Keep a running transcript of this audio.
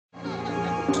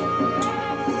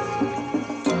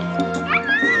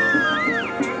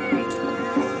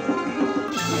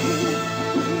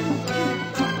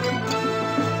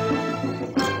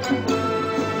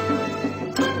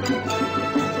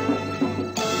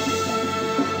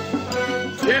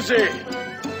Kizzy,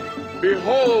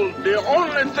 behold the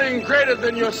only thing greater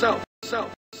than yourself.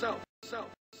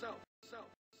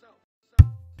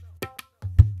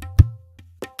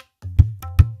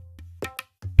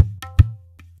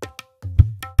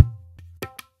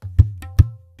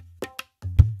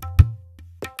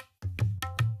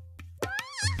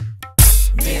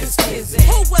 Miss Kizzy.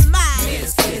 Who am I?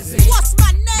 Miss Kizzy. What's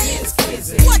my name? Miss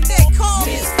Kizzy. What they call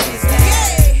me? Miss Kizzy.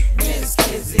 Yeah.